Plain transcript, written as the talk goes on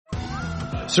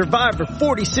Survivor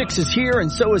 46 is here, and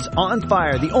so is On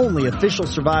Fire, the only official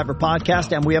Survivor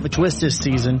podcast, and we have a twist this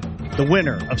season. The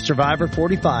winner of Survivor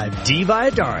 45, Dee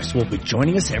Valladares, will be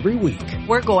joining us every week.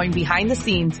 We're going behind the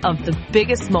scenes of the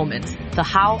biggest moments, the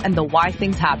how and the why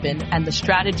things happen, and the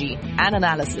strategy and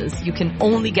analysis you can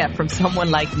only get from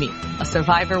someone like me, a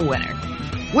Survivor winner.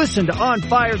 Listen to On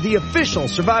Fire, the official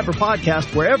Survivor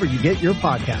podcast, wherever you get your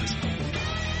podcast.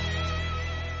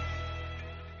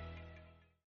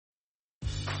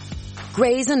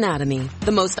 Grey's Anatomy,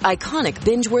 the most iconic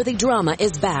binge-worthy drama,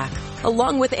 is back,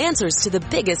 along with answers to the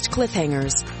biggest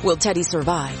cliffhangers. Will Teddy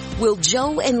survive? Will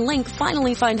Joe and Link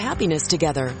finally find happiness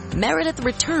together? Meredith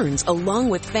returns along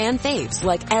with fan faves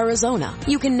like Arizona.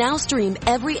 You can now stream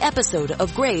every episode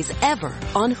of Grey's ever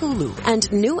on Hulu, and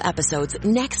new episodes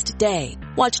next day.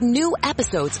 Watch new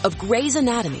episodes of Grey's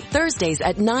Anatomy Thursdays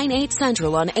at 9/8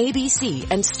 Central on ABC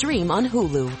and stream on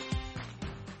Hulu.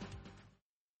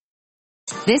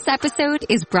 This episode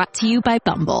is brought to you by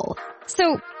Bumble.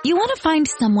 So, you want to find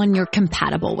someone you're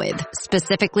compatible with,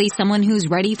 specifically someone who's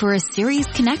ready for a serious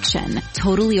connection,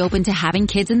 totally open to having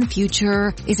kids in the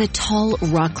future, is a tall,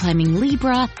 rock-climbing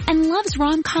Libra, and loves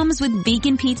rom-coms with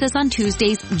vegan pizzas on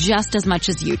Tuesdays just as much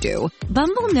as you do.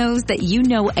 Bumble knows that you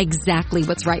know exactly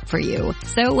what's right for you.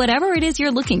 So whatever it is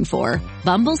you're looking for,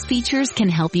 Bumble's features can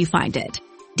help you find it.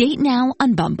 Date now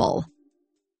on Bumble.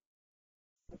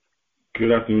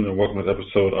 Good afternoon and welcome to this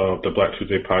episode of the Black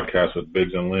Tuesday podcast with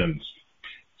Biggs and Lins.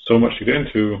 So much to get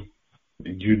into.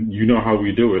 You know how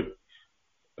we do it.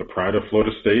 The pride of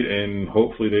Florida State, and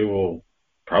hopefully they will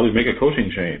probably make a coaching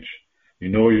change. You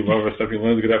know you love her, Stephanie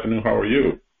Lins. Good afternoon. How are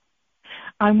you?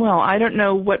 I'm well. I don't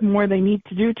know what more they need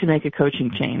to do to make a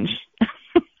coaching change.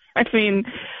 I mean,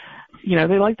 you know,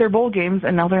 they like their bowl games,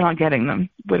 and now they're not getting them.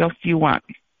 What else do you want?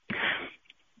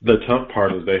 The tough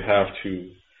part is they have to,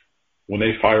 when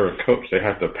they fire a coach, they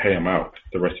have to pay him out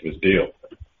the rest of his deal.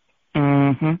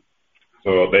 Mm-hmm.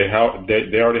 So they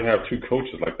already have two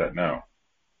coaches like that now.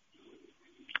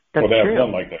 That's they true. have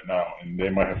one like that now, and they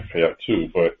might have to pay out two.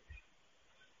 But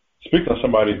speaking of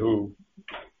somebody who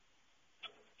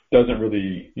doesn't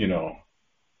really,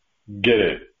 get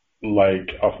it, like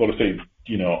Florida State,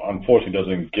 unfortunately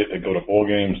doesn't get to go to bowl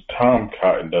games, Tom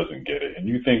Cotton doesn't get it. And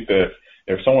you think that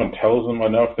if someone tells him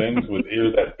enough things with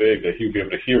ears that big that he'll be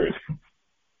able to hear it.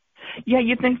 Yeah,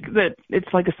 you think that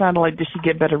it's like a satellite dish, you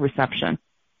get better reception.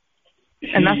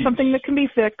 And that's something that can be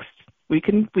fixed. We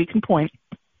can point.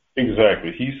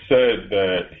 Exactly. He said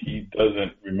that he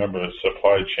doesn't remember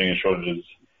supply chain shortages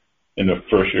in the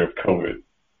first year of COVID.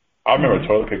 I remember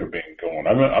toilet paper being gone.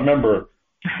 I remember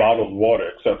bottled water,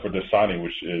 except for Dasani,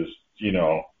 which is,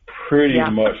 pretty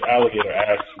much alligator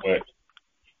ass sweat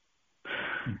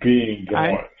being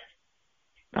gone.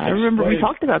 I remember we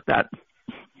talked about that.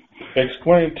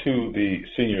 Explain to the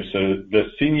senior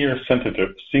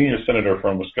senator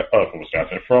from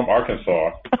Wisconsin, from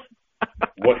Arkansas,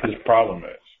 what his problem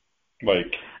is.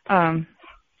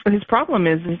 His problem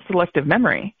is his selective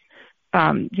memory.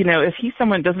 If he's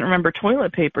someone who doesn't remember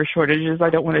toilet paper shortages, I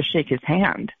don't want to shake his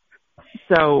hand.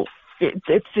 So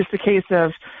it's just a case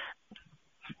of,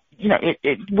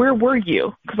 where were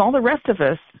you? Because all the rest of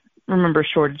us remember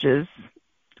shortages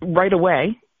right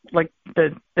away, like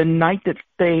the night that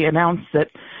they announced that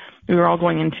we were all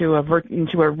going into a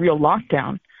real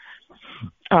lockdown.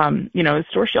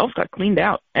 Store shelves got cleaned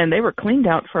out, and they were cleaned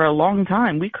out for a long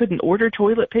time. We couldn't order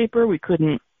toilet paper. We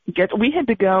had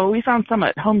to go. We found some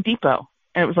at Home Depot,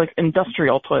 and it was like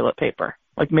industrial toilet paper,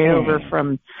 like made over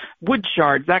from wood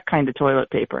shards, that kind of toilet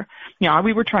paper.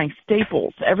 We were trying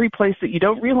Staples, every place that you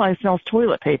don't realize sells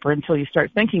toilet paper until you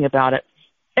start thinking about it.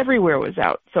 Everywhere was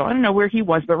out. So I don't know where he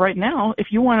was, but right now,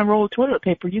 if you want a roll of toilet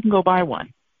paper, you can go buy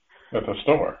one. At the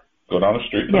store. Go down the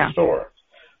street to the store.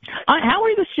 How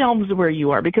are the shelves where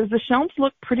you are? Because the shelves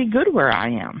look pretty good where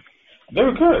I am.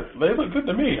 They're good. They look good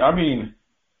to me. I mean,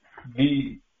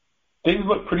 they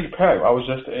look pretty packed. I was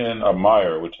just in a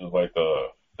Meijer, which is like the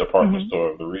department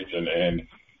store of the region, and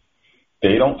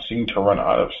they don't seem to run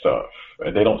out of stuff.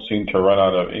 They don't seem to run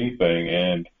out of anything.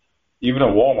 And even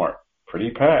in Walmart,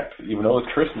 pretty packed, even though it's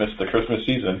the Christmas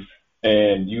season,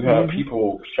 and you have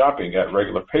people shopping at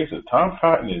regular paces. Tom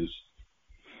Cotton is,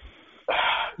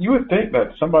 you would think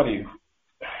that somebody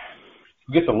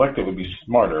who gets elected would be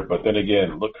smarter, but then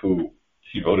again, look who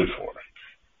he voted for.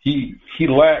 He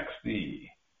lacks the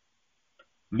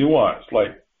nuance.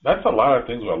 Like, that's a lot of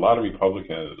things with a lot of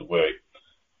Republicans the way.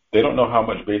 They don't know how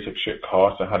much basic shit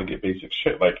costs and how to get basic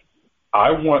shit. Like,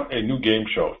 I want a new game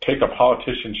show. Take a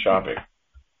politician shopping.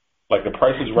 Like the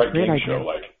Price is Right game show.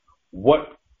 Like, what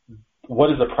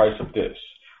is the price of this?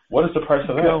 What is the price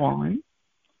of that? Go on.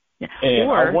 Yeah. And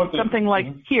or something like,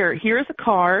 here's a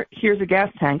car, here's a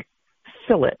gas tank,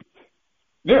 fill it.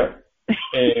 Yeah.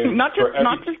 And not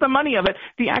just the money of it,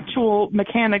 the actual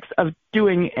mechanics of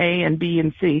doing A and B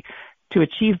and C to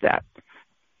achieve that.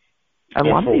 A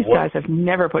lot of these guys have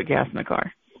never put gas in a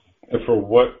car. And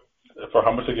for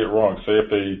how much they get wrong, say if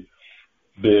they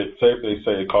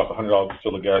say it costs $100 to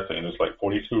fill a gas tank and it's like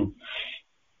 $42,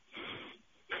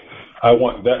 I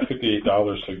want that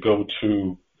 $58 to go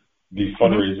to the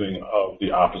fundraising of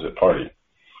the opposite party.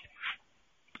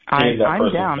 I'm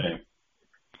down. Name.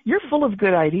 You're full of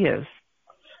good ideas.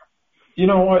 You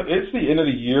know what? It's the end of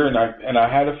the year, and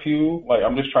I had a few. Like,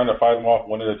 I'm just trying to fight them off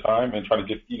one at a time and try to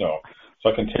get, so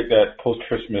I can take that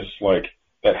post-Christmas, like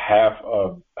that half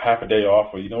a day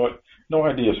off. Or you know what? No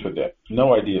ideas for that.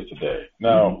 No ideas today.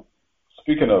 Now,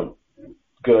 speaking of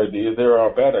good ideas, there are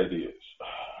bad ideas.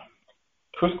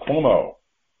 Chris Cuomo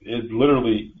is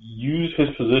literally used his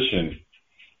position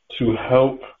to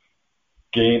help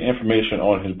gain information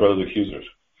on his brother's accusers.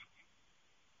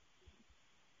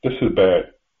 This is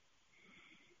bad.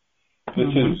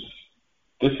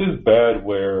 This is bad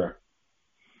where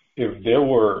if there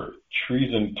were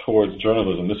treason towards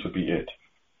journalism, this would be it.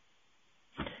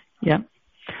 Yeah.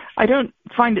 I don't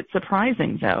find it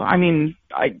surprising, though. I mean,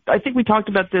 I think we talked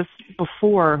about this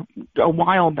before a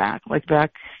while back, like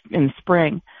back in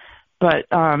spring. But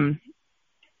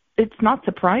it's not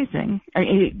surprising. I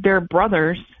mean, they're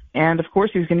brothers, and, of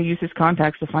course, he was going to use his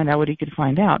contacts to find out what he could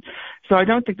find out. So I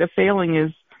don't think the failing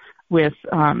is with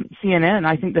CNN.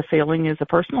 I think the failing is a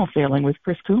personal failing with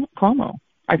Chris Cuomo.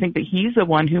 I think that he's the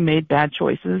one who made bad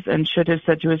choices and should have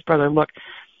said to his brother, look,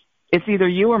 it's either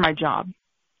you or my job,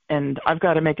 and I've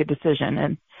got to make a decision.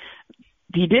 And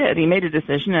he did. He made a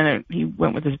decision, and he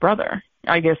went with his brother.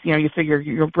 I guess, you figure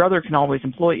your brother can always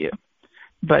employ you.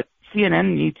 But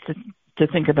CNN needs to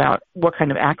think about what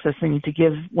kind of access they need to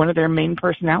give one of their main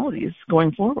personalities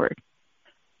going forward.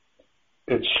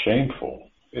 It's shameful.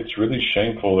 It's really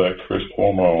shameful that Chris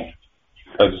Cuomo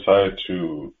has decided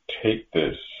to take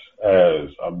this as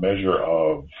a measure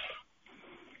of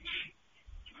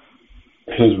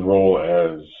his role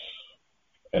as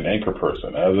an anchor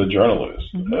person, as a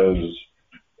journalist,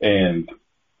 and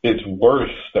it's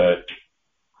worse that,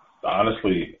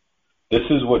 honestly, this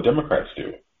is what Democrats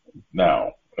do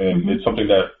now, and it's something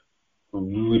that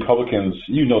Republicans,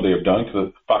 they have done,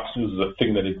 because Fox News is a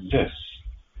thing that exists,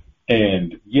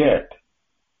 and yet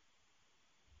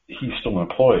he's still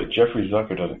employed. Jeffrey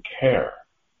Zucker doesn't care.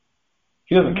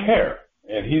 He doesn't care,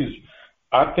 and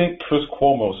I think Chris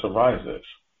Cuomo survives this.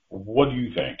 What do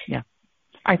you think? Yeah,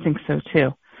 I think so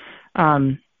too.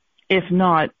 If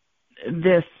not,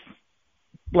 this,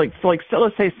 so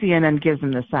let's say CNN gives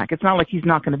him the sack. It's not like he's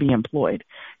not going to be employed.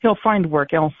 He'll find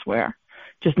work elsewhere,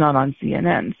 just not on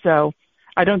CNN. So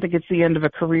I don't think it's the end of a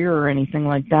career or anything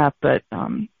like that, but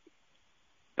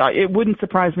it wouldn't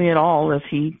surprise me at all if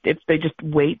they just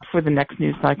wait for the next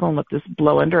news cycle and let this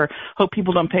blow under, or hope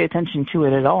people don't pay attention to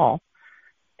it at all,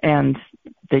 and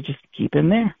they just keep him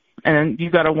there. And you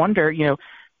got to wonder,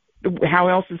 how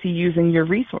else is he using your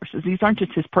resources? These aren't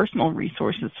just his personal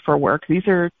resources for work. These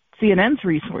are CNN's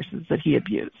resources that he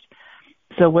abused.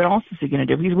 So what else is he going to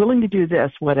do? If he's willing to do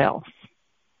this, what else?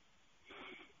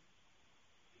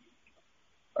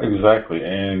 Exactly.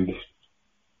 And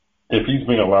if he's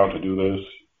being allowed to do this,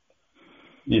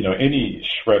 any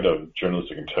shred of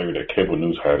journalistic integrity that cable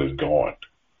news had is gone.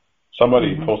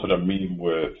 Somebody posted a meme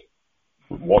with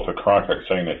Walter Cronkite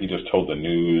saying that he just told the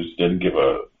news, didn't give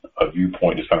a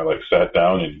viewpoint, just kind of like sat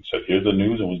down and said, here's the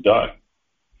news, and was done.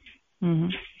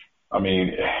 I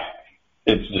mean,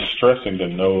 it's distressing to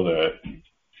know that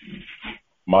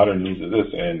modern news is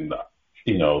this, and,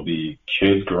 the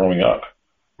kids growing up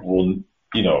will,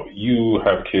 you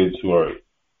have kids who are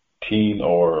teen,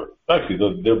 or actually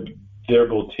they're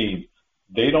both teen.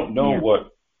 They don't know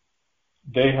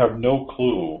they have no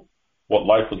clue what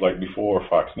life was like before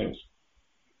Fox News.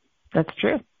 That's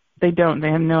true. They don't.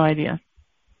 They have no idea.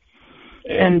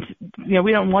 And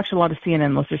we don't watch a lot of CNN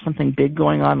unless there's something big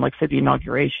going on, like, say, the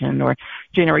inauguration or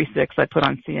January 6th. I put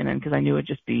on CNN because I knew it'd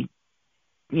just be,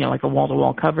 like a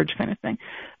wall-to-wall coverage kind of thing.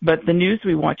 But the news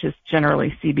we watch is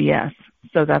generally CBS,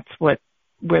 so that's where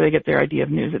they get their idea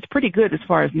of news. It's pretty good as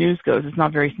far as news goes. It's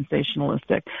not very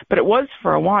sensationalistic. But it was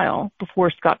for a while before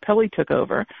Scott Pelley took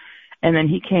over, and then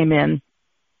he came in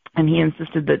and he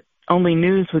insisted that only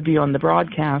news would be on the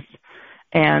broadcast.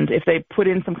 And if they put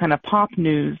in some kind of pop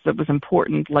news that was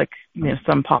important, like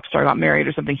some pop star got married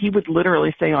or something, he would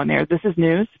literally say on there, "This is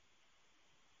news,"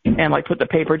 and put the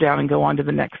paper down and go on to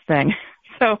the next thing.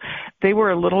 So they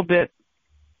were a little bit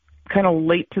kind of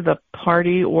late to the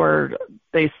party, or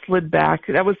they slid back.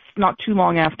 That was not too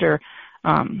long after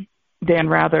Dan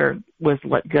Rather was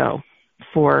let go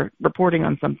for reporting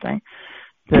on something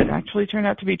that actually turned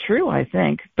out to be true, I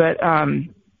think. But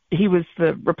he was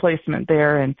the replacement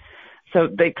there, and so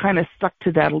they kind of stuck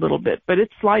to that a little bit. But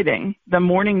it's sliding. The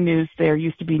morning news there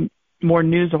used to be more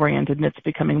news-oriented, and it's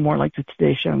becoming more like the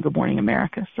Today Show and Good Morning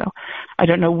America. So I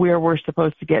don't know where we're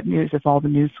supposed to get news if all the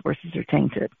news sources are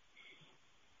tainted.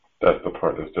 That's the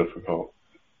part that's difficult,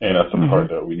 and that's the part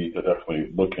that we need to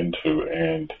definitely look into.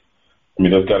 And, I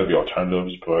mean, there's got to be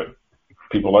alternatives, but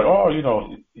people are like, oh, you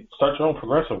know, start your own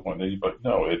progressive one. But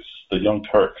no, it's the Young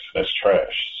Turks. That's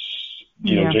trash.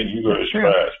 You know, Cenk Uygur is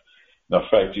trash. The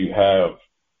fact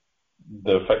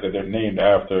that they're named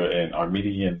after an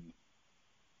Armenian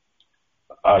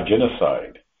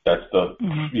genocide, that's the,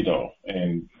 you know,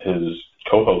 and his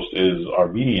co-host is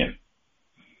Armenian.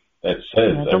 That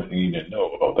says everything you need to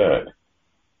know about that.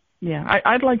 Yeah,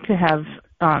 I'd like to have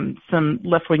some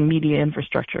left-wing media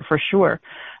infrastructure for sure,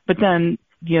 but then,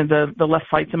 you know, the left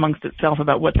fights amongst itself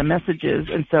about what the message is,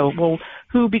 and so, well,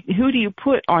 who do you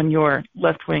put on your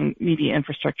left-wing media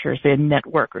infrastructure, say a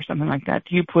network or something like that?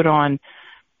 Do you put on,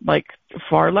 like,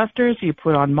 far lefters? Do you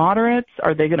put on moderates?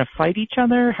 Are they going to fight each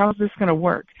other? How's this going to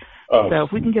work? So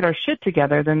if we can get our shit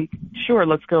together, then sure,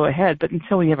 let's go ahead. But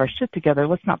until we have our shit together,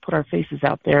 let's not put our faces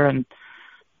out there and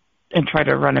try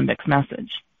to run a mixed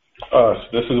message.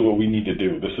 This is what we need to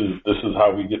do. This is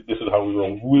how we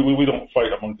roll. We don't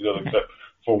fight among each other except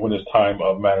for when it's time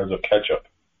of matters of catch up,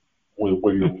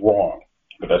 where you're wrong.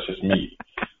 But that's just me.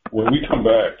 When we come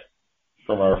back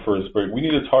from our first break, we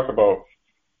need to talk about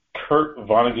Kurt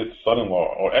Vonnegut's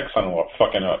son-in-law or ex-son-in-law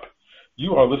fucking up.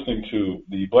 You are listening to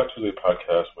the Black Tuesday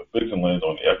podcast with Biggs and Lynn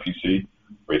on the FPC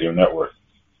Radio Network.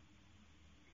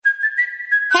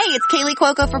 Hey, it's Kaylee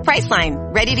Cuoco for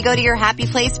Priceline. Ready to go to your happy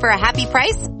place for a happy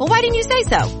price? Well, why didn't you say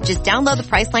so? Just download the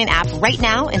Priceline app right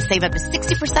now and save up to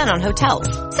 60% on hotels.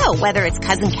 So whether it's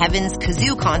Cousin Kevin's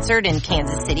Kazoo concert in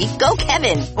Kansas City, go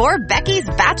Kevin, or Becky's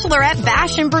Bachelorette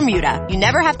Bash in Bermuda, you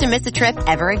never have to miss a trip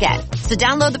ever again. So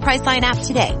download the Priceline app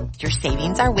today. Your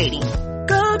savings are waiting.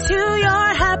 Go to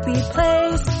your happy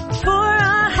place for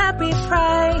a happy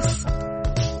price.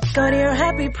 Go to your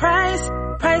happy price,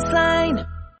 Priceline.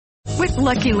 With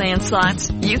Lucky Land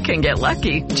Slots, you can get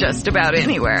lucky just about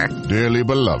anywhere. Dearly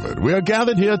beloved, we are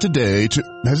gathered here today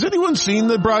to... Has anyone seen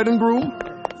the bride and groom?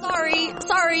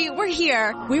 Sorry, we're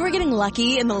here. We were getting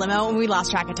lucky in the limo and we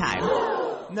lost track of time.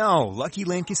 No, Lucky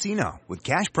Land Casino, with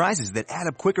cash prizes that add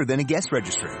up quicker than a guest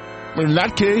registry. In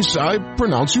that case, I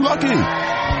pronounce you lucky.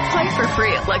 Play for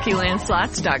free at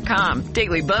LuckyLandSlots.com.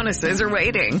 Daily bonuses are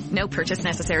waiting. No purchase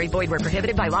necessary. Void where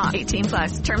prohibited by law.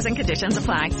 18+. Terms and conditions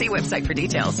apply. See website for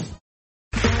details.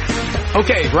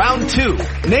 Okay, round two.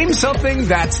 Name something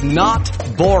that's not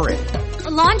boring. A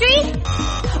laundry?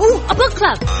 Ooh, a book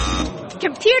club.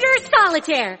 Computer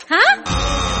solitaire, huh?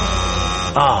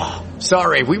 Ah,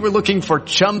 sorry. We were looking for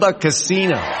Chumba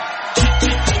Casino.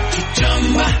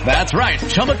 That's right.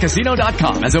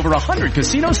 ChumbaCasino.com has over 100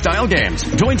 casino-style games.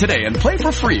 Join today and play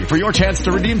for free for your chance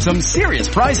to redeem some serious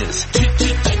prizes.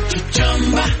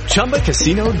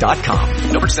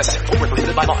 ChumbaCasino.com. No purchase necessary. Void where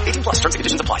prohibited by law. 18+. Terms and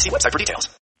conditions apply. See website for details.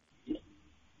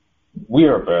 We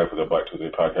are back with the Black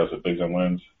Tuesday podcast with Biggs and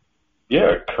Lynn.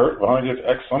 Yeah, Kurt Vonnegut's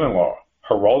ex-son-in-law,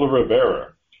 Geraldo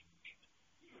Rivera,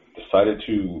 decided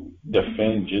to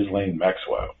defend Ghislaine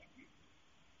Maxwell.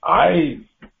 I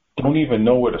don't even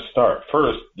know where to start.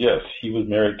 First, yes, he was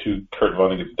married to Kurt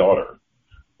Vonnegut's daughter,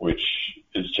 which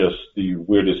is just the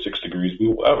weirdest 6 degrees we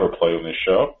will ever play on this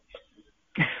show.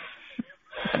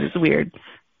 That is weird.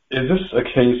 Is this a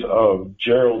case of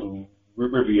Gerald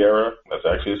Riviera? That's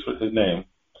actually his name.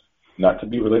 Not to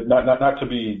be related, not to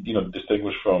be, you know,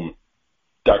 distinguished from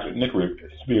Dr. Nick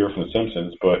Riviera from The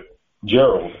Simpsons, but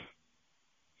Gerald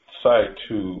decided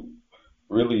to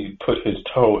really put his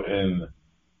toe in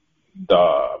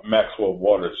the Maxwell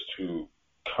waters to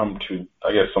come to,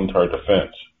 I guess, some sort of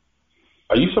defense.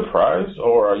 Are you surprised,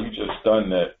 or are you just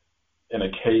stunned that in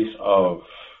a case of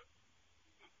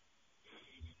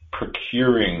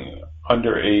procuring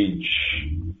underage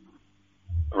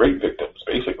rape victims,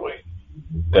 basically,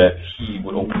 that he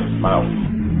would open his mouth?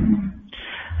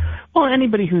 Well,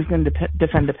 anybody who's going to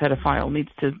defend a pedophile needs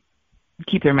to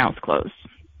keep their mouth closed.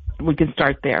 We can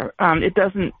start there. It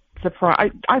doesn't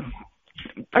surprise.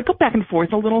 I go back and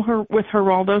forth a little with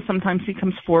Geraldo. Sometimes he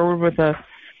comes forward with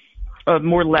a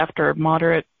more left or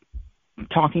moderate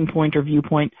talking point or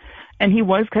viewpoint, and he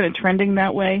was kind of trending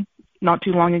that way not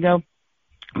too long ago.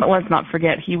 But let's not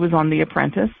forget, he was on The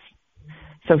Apprentice,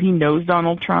 so he knows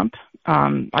Donald Trump.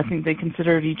 I think they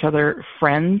considered each other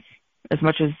friends as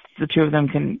much as the two of them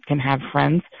can have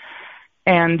friends.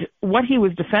 And what he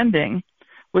was defending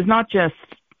was not just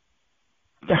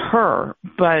her,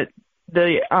 but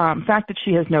the fact that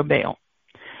she has no bail.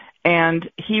 And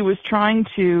he was trying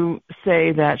to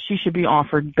say that she should be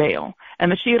offered bail,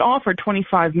 and that she had offered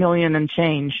 $25 million and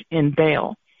change in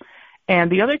bail.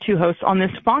 And the other two hosts on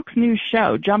this Fox News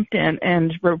show jumped in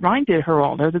and reminded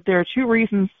Geraldo that there are two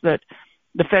reasons that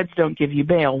the feds don't give you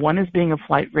bail. One is being a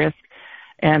flight risk,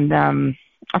 and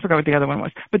I forgot what the other one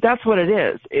was. But that's what it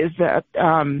is that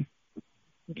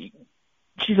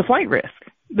she's a flight risk.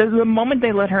 The moment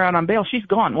they let her out on bail, she's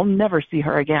gone. We'll never see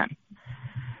her again.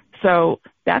 So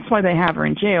that's why they have her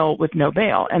in jail with no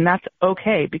bail, and that's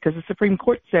okay, because the Supreme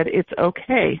Court said it's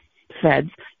okay, feds,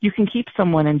 you can keep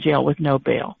someone in jail with no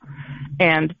bail.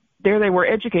 And there they were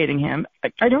educating him.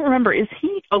 I don't remember, is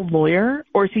he a lawyer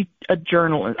or is he a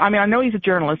journalist? I mean, I know he's a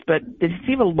journalist, but did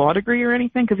he have a law degree or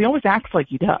anything? Because he always acts like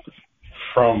he does.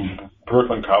 From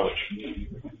Brooklyn College.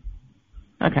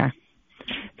 Okay.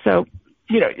 So,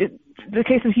 the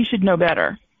case is he should know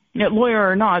better. Lawyer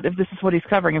or not, if this is what he's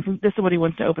covering, if this is what he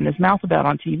wants to open his mouth about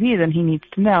on TV, then he needs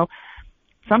to know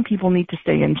some people need to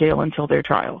stay in jail until their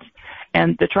trials.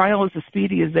 And the trial is as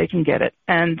speedy as they can get it.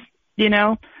 And,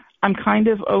 I'm kind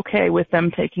of okay with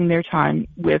them taking their time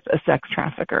with a sex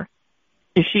trafficker.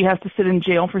 If she has to sit in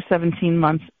jail for 17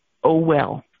 months, oh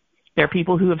well. There are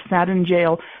people who have sat in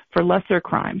jail for lesser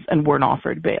crimes and weren't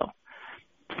offered bail.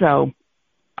 So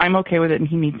I'm okay with it, and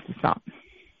he needs to stop.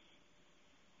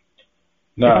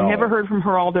 If I never heard from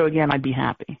Geraldo again, I'd be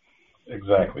happy.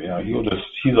 Exactly.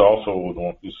 He's also the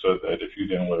one who said that if you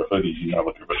didn't wear a hoodie, you're not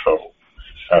looking for trouble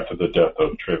after the death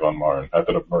of Trayvon Martin,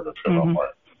 after the murder of Trayvon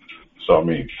Martin.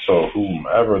 So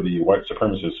whomever the white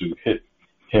supremacists who hit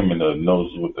him in the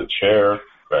nose with the chair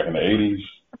back in the 80s,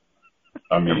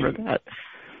 remember that.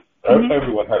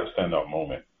 Everyone had a standout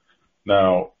moment.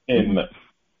 Now, in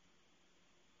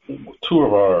two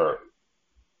of our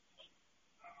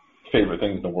favorite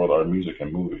things in the world are music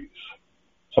and movies.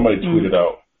 Somebody tweeted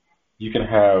out, you can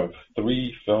have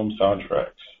 3 film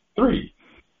soundtracks. 3.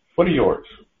 What are yours?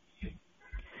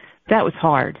 That was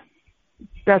hard.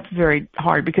 That's very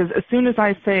hard, because as soon as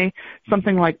I say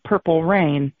something like Purple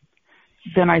Rain,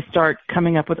 then I start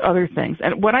coming up with other things.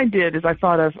 And what I did is I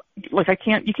thought of,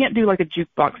 you can't do like a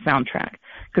jukebox soundtrack,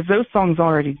 because those songs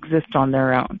already exist on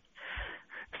their own.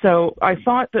 So I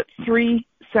thought that 3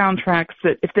 soundtracks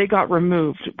that if they got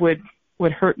removed would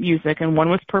hurt music, and one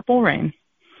was Purple Rain,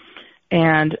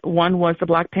 and one was the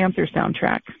Black Panther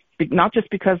soundtrack, not just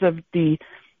because of the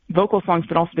vocal songs,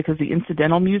 but also because the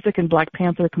incidental music in Black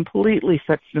Panther completely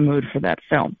sets the mood for that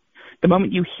film. The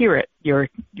moment you hear it, you're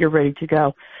ready to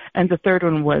go. And the third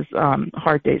one was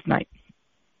Hard Day's Night.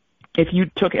 If you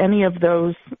took any of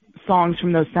those songs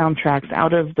from those soundtracks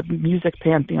out of the music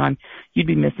pantheon, you'd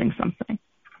be missing something.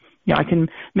 I can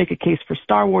make a case for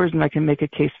Star Wars, and I can make a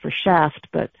case for Shaft,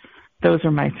 but those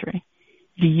are my 3.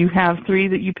 Do you have 3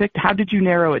 that you picked? How did you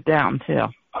narrow it down, too?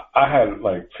 I had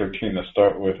like 15 to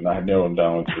start with, and I had narrowed them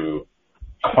down to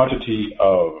quantity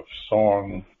of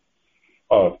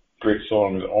great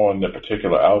songs on the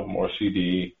particular album or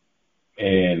CD,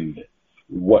 and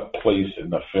what place in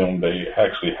the film they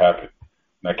actually happened.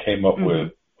 And I came up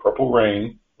with Purple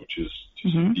Rain, which is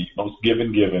just the most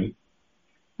given.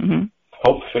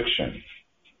 Pulp Fiction.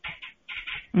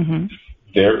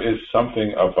 There is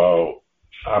something about,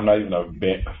 I'm not even a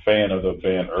fan of the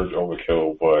band Urge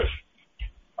Overkill, but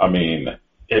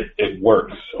it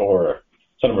works. Or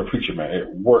Son of a Preacher Man, it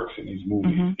works in these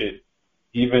movies.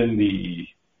 Even the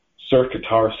surf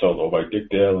guitar solo by Dick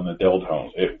Dale and the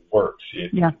Delltones, it works.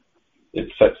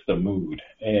 It sets the mood.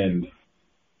 And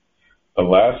the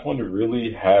last one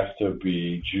really has to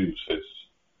be Juice. It's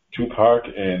Tupac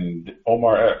and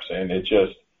Omar Epps, and it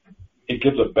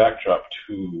gives a backdrop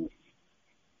to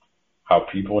how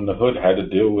people in the hood had to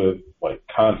deal with like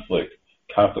conflict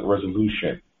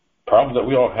resolution, problems that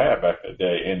we all had back in the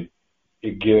day, and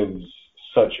it gives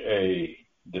such a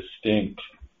distinct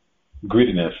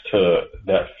grittiness to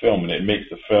that film, and it makes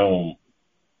the film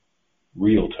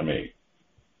real to me.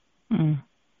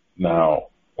 Now,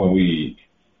 when we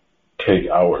take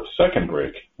our second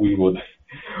break, we will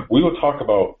talk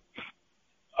about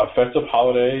a festive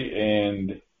holiday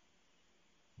and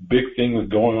big things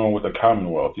going on with the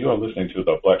Commonwealth. You are listening to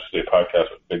the Black State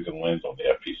Podcast with Biggs and Lens on the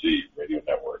FPC Radio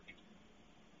Network.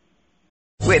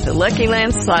 With the Lucky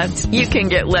Land Slots, you can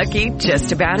get lucky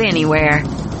just about anywhere.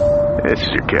 This is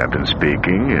your captain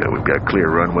speaking. We've got clear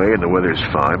runway and the weather's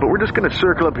fine, but we're just going to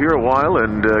circle up here a while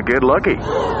and get lucky.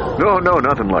 No,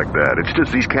 nothing like that. It's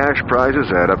just these cash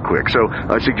prizes add up quick. So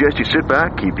I suggest you sit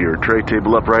back, keep your tray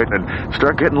table upright, and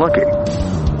start getting lucky.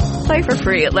 Play for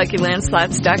free at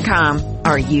LuckyLandSlots.com.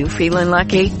 Are you feeling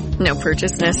lucky? No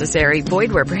purchase necessary.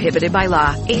 Void where prohibited by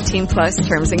law. 18+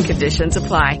 terms and conditions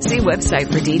apply. See website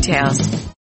for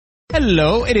details.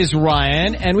 Hello, it is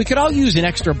Ryan, and we could all use an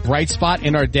extra bright spot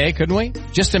in our day, couldn't we?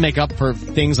 Just to make up for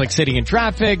things like sitting in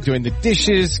traffic, doing the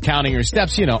dishes, counting your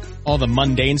steps, you know, all the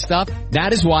mundane stuff.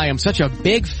 That is why I'm such a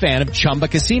big fan of Chumba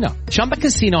Casino. Chumba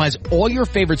Casino has all your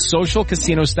favorite social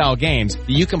casino-style games that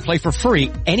you can play for free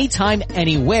anytime,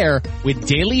 anywhere with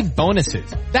daily bonuses.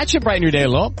 That should brighten your day a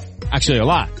little. Actually, a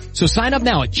lot. So sign up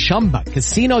now at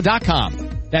ChumbaCasino.com.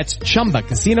 That's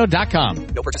ChumbaCasino.com.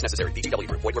 No purchase necessary. VGW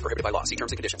Group. Void where prohibited by law. See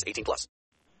terms and conditions. 18+.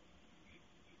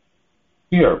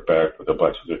 We are back with the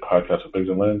Black Tuesday podcast with Biggs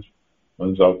and Lens.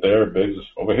 Lens out there, Biggs is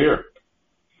over here.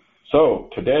 So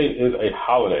today is a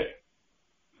holiday.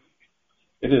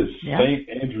 It is St.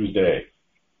 Andrew's Day.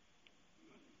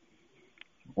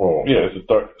 Well, yeah, it's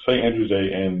St. Andrew's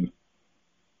Day, and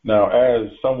now as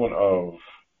someone of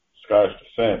Scottish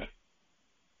descent,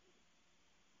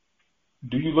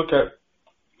 do you look at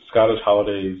Scottish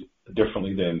holidays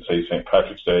differently than, say, St.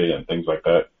 Patrick's Day and things like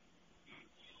that?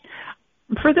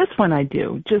 For this one, I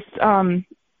do. Just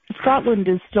Scotland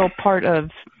is still part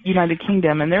of United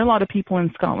Kingdom, and there are a lot of people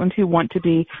in Scotland who want to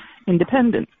be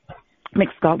independent, make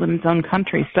Scotland its own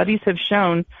country. Studies have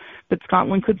shown that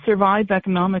Scotland could survive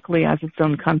economically as its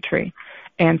own country,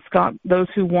 and those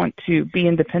who want to be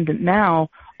independent now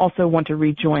also want to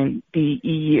rejoin the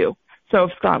EU. So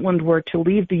if Scotland were to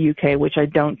leave the UK, which I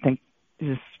don't think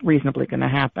is reasonably going to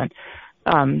happen,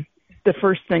 the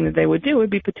first thing that they would do would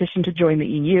be petition to join the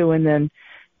EU, and then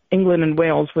England and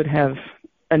Wales would have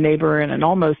a neighbor and an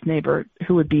almost neighbor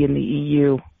who would be in the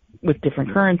EU with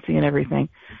different currency and everything,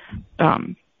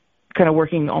 kind of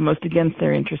working almost against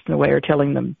their interest in a way, or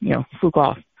telling them, you know, fuck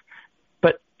off.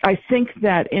 But I think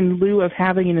that in lieu of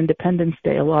having an Independence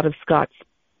Day, a lot of Scots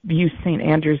view St.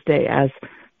 Andrew's Day as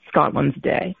Scotland's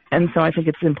Day. And so I think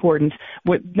it's important,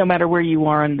 no matter where you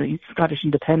are on the Scottish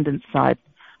independence side,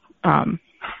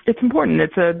 it's important.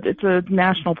 It's a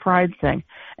national pride thing.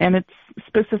 And it's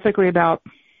specifically about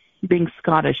being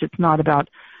Scottish. It's not about,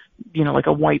 you know, like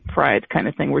a white pride kind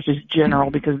of thing, which is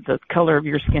general because the color of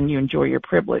your skin, you enjoy your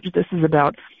privilege. This is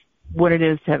about what it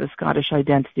is to have a Scottish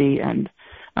identity and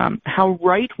how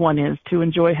right one is to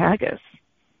enjoy haggis.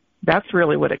 That's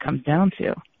really what it comes down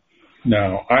to.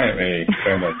 Now, I am a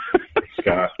fan of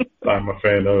Scott. I'm a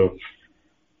fan of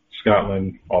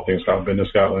Scotland, all things Scotland, been to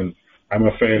Scotland. I'm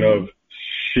a fan of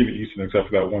Sheena Easton, except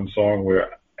for that one song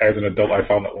where, as an adult, I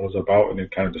found out what it was about, and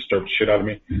it kind of disturbed the shit out of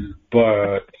me.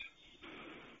 But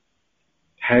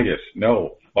haggis,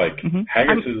 no. Like,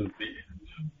 haggis is the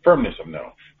firmness of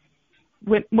no.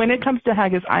 When it comes to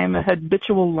haggis, I am a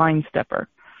habitual line stepper.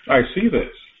 I see this.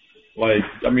 Like,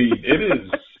 I mean, it is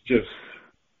just,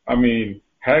 I mean,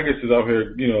 haggis is out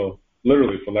here, you know,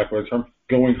 literally, for lack of a term,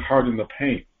 going hard in the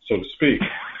paint, so to speak.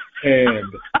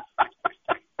 And,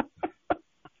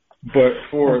 but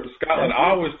for Scotland,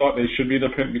 I always thought they should be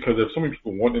independent because if so many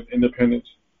people wanted independence,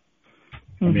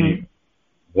 I mean,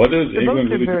 what is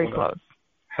England really doing to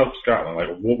help Scotland? Like,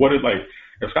 what is, like,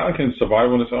 if Scotland can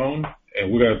survive on its own,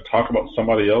 and we're going to talk about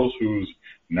somebody else who's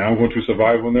now going to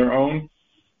survive on their own,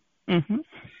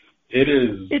 it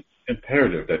is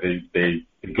imperative that they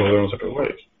go their own separate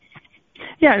ways.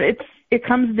 Yeah, it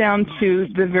comes down to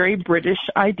the very British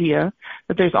idea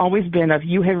that there's always been of,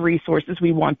 you have resources,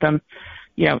 we want them.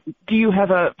 You know, do you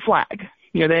have a flag?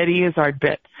 You know, the Eddie Izzard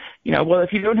bit. You know, well,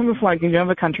 if you don't have a flag, you don't have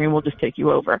a country, and we'll just take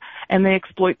you over. And they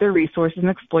exploit their resources and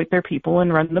exploit their people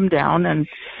and run them down, and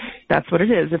that's what it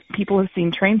is. If people have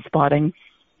seen Train Spotting,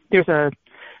 there's a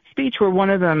speech where one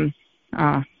of them,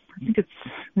 I think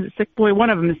it's Sick Boy, one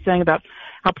of them is saying about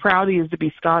how proud he is to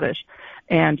be Scottish.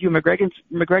 And Ewan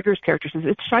McGregor's character says,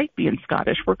 it's shite being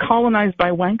Scottish. We're colonized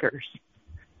by wankers.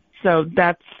 So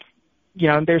that's, you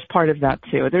know, there's part of that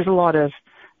too. There's a lot of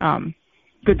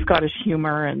good Scottish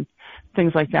humor and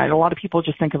things like that. A lot of people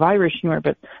just think of Irish humor,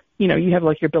 but, you know, you have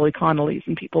like your Billy Connollys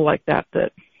and people like that,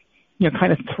 you know,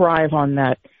 kind of thrive on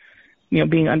that, you know,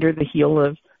 being under the heel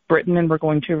of Britain and we're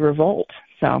going to revolt.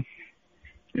 So,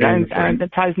 and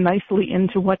that ties nicely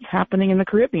into what's happening in the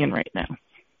Caribbean right now.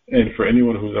 And for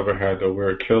anyone who's ever had to wear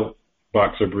a kilt,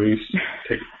 boxer briefs,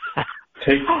 take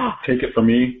it from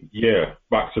me, yeah,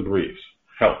 boxer briefs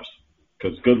helps.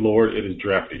 Because, good Lord, it is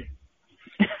drafty.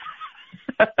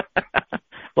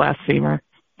 Blasphemer.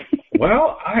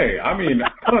 Well, I mean,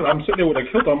 I'm sitting there with a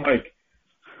kilt. I'm like,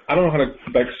 I don't know how to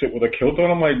like sit with a kilt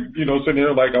on. I'm like, you know, sitting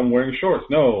there like I'm wearing shorts.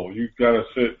 No, you got to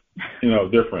sit, you know,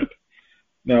 different.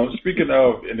 Now, speaking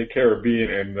of in the Caribbean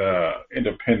and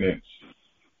independence,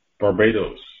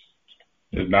 Barbados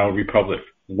is now a republic.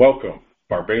 Welcome,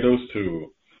 Barbados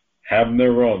to having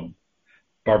their own.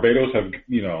 Barbados have,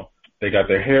 they got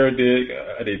their hair did,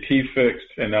 their teeth fixed,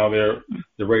 and now they're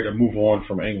ready to move on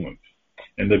from England.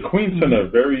 And the Queen sent a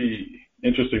very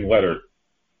interesting letter,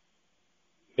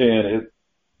 and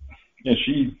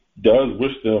she does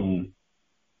wish them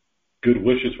good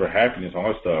wishes for happiness,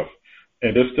 all that stuff.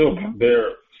 And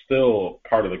they're still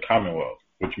part of the Commonwealth,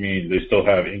 which means they still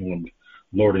have England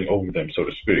lording over them, so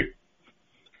to speak.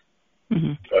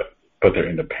 Mm-hmm. But they're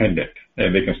independent,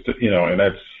 and they can and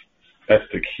that's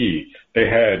the key. They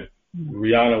had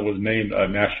Rihanna was named a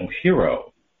national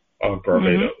hero of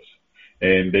Barbados,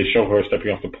 and they show her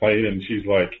stepping off the plane, and she's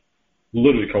like,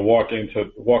 literally can walk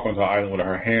onto the island with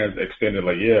her hands extended,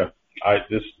 like,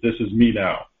 this is me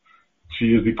now.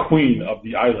 She is the queen of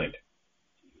the island,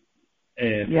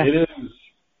 and it is.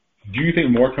 Do you think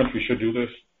more countries should do this?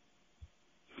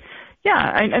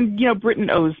 Yeah, and Britain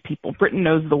owes people. Britain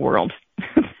knows the world,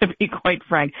 to be quite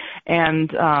frank, and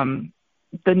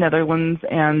the Netherlands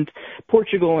and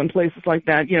Portugal and places like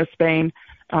that. Spain,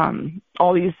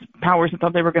 all these powers that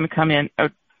thought they were going to come in,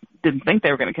 didn't think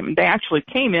they were going to come in. They actually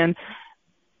came in,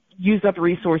 used up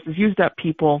resources, used up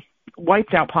people,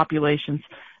 wiped out populations.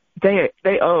 They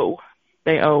owe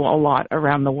a lot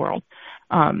around the world,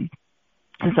 and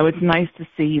so it's nice to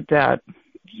see that.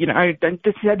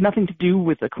 This had nothing to do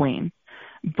with the Queen,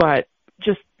 but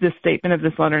just this statement of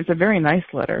this letter. It's a very nice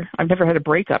letter. I've never had a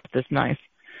breakup this nice,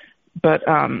 but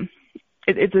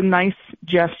it's a nice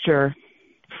gesture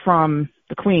from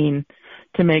the Queen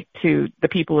to make to the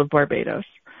people of Barbados,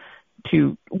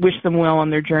 to wish them well on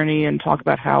their journey and talk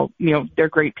about how they're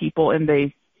great people and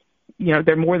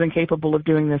they're more than capable of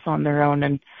doing this on their own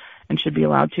and should be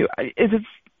allowed to. Is it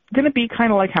going to be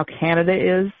kind of like how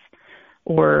Canada is,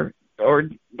 or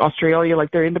Australia, like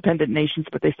they're independent nations,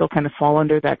 but they still kind of fall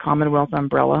under that Commonwealth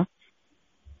umbrella?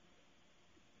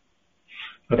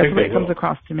 That's the way it comes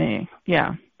across to me.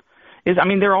 Yeah.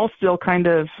 They're all still kind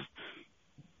of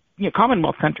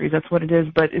Commonwealth countries. That's what it is,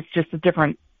 but it's just a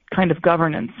different kind of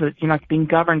governance. That you're not being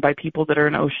governed by people that are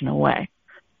an ocean away.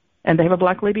 And they have a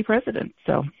black lady president,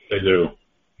 so. They do.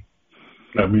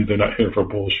 That means they're not here for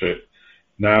bullshit.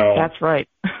 Now. That's right.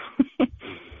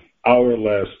 Our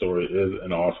last story is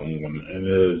an awesome one,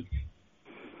 and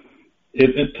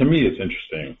to me it's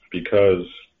interesting because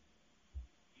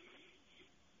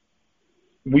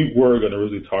we were going to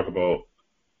really talk about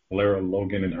Lara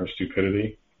Logan and her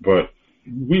stupidity, but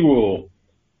we will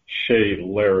shade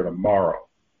Lara tomorrow.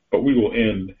 But we will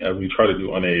end, as we try to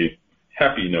do, on a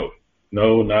happy note.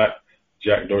 No, not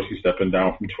Jack Dorsey stepping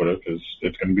down from Twitter, because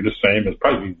it's going to be the same. It's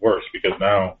probably worse because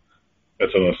now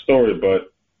that's another story,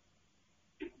 but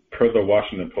per the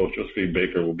Washington Post, Josephine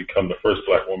Baker will become the first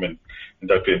black woman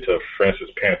inducted into France's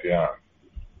Pantheon.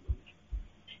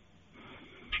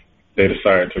 They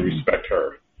decided to respect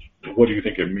her. What do you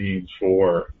think it means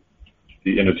for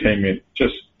the entertainment,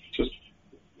 just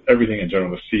everything in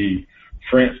general, to see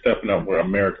France stepping up where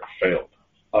America failed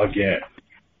again?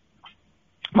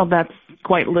 Well, that's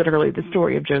quite literally the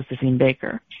story of Josephine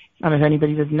Baker. If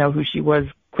anybody doesn't know who she was,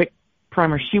 quick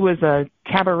primer. She was a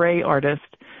cabaret artist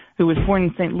who was born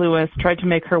in St. Louis, tried to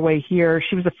make her way here.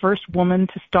 She was the first woman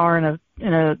to star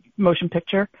in a motion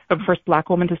picture, the first black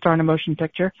woman to star in a motion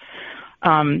picture.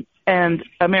 And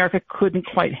America couldn't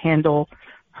quite handle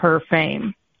her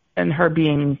fame and her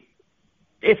being,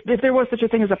 if there was such a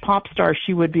thing as a pop star,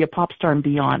 she would be a pop star and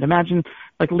beyond. Imagine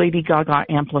like Lady Gaga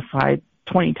amplified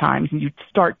 20 times and you'd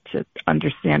start to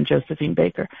understand Josephine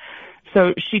Baker.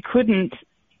 So she couldn't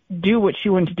do what she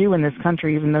wanted to do in this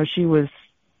country, even though she was,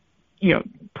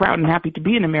 proud and happy to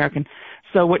be an American.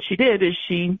 So what she did is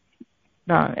she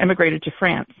emigrated to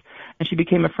France, and she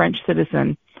became a French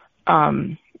citizen.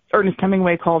 Ernest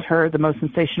Hemingway called her the most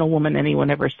sensational woman anyone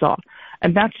ever saw.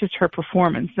 And that's just her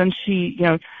performance. Then she,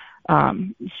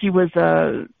 she was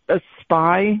a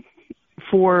spy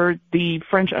for the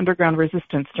French underground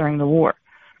resistance during the war.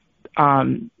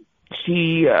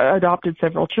 She adopted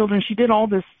several children. She did all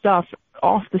this stuff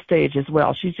off the stage as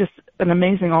well. She's just an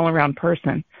amazing all-around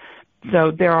person.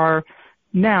 So there are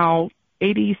now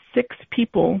 86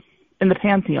 people in the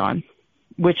Pantheon,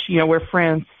 which, where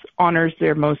France honors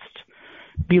their most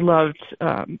beloved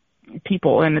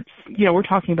people. And it's, we're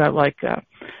talking about like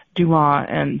Dumas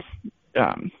and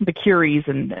the Curies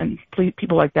and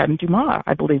people like that. And Dumas,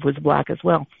 I believe, was black as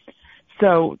well.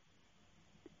 So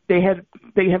they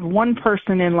have one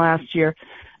person in last year.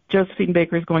 Josephine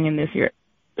Baker is going in this year.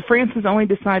 France has only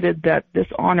decided that this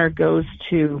honor goes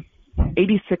to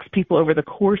 86 people over the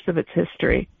course of its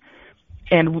history,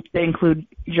 and they include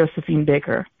Josephine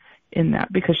Baker in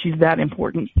that because she's that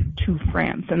important to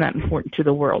France and that important to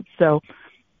the world. So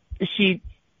she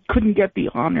couldn't get the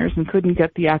honors and couldn't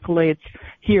get the accolades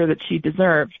here that she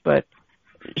deserved, but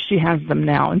she has them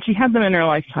now, and she had them in her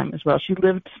lifetime as well. She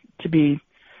lived to be,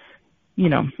 I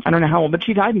don't know how old, but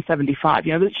she died in 75.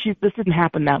 This didn't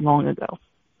happen that long ago.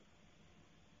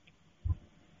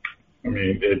 I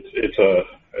mean, it's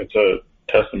a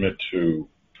testament to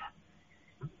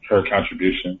her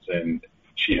contributions, and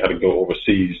she had to go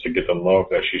overseas to get the love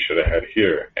that she should have had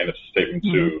here, and it's a statement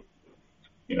to,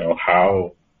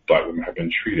 how Black women have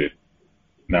been treated.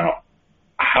 Now,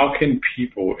 how can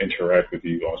people interact with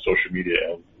you on social media,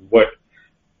 and what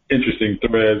interesting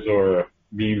threads or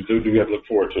memes do we have to look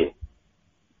forward to?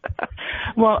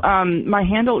 Well, my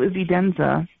handle is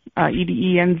Edenza,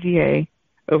 Edenza,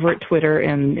 over at Twitter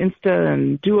and Insta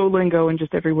and Duolingo and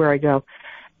just everywhere I go.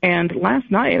 And last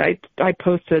night I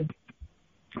posted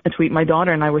a tweet. My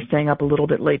daughter and I were staying up a little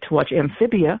bit late to watch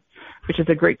Amphibia, which is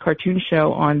a great cartoon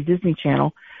show on Disney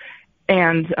Channel.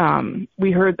 And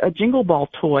we heard a Jingle Ball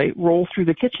toy roll through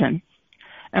the kitchen.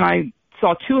 And I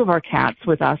saw two of our cats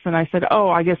with us, and I said, oh,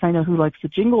 I guess I know who likes the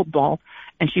Jingle Ball.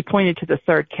 And she pointed to the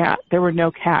third cat. There were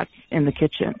no cats in the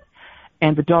kitchen,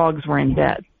 and the dogs were in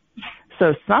bed.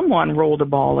 So someone rolled a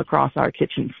ball across our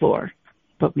kitchen floor,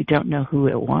 but we don't know who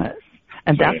it was.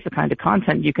 And that's the kind of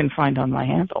content you can find on my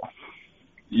handle.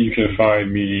 You can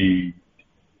find me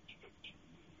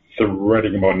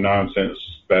threading about nonsense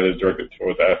that is directed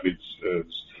towards athletes,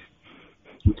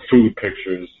 food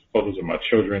pictures, photos of my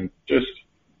children, just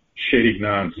shady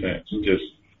nonsense, just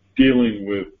dealing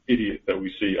with idiots that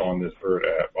we see on this Bird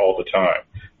app all the time.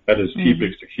 That is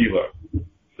T-Biggs Tequila.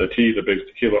 The T, the Biggs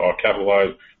Tequila, are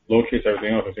capitalized, lowercase,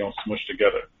 everything else, everything else smushed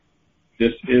together.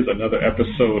 This is another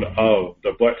episode of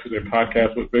the Black Tuesday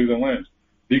Podcast with Biggs and Lynch.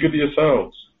 Be good to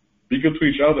yourselves. Be good to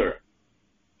each other.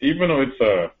 Even though it's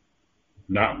a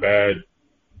not bad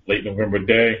late November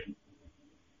day,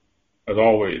 as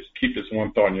always, keep this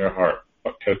one thought in your heart.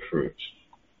 Fuck Ted Cruz.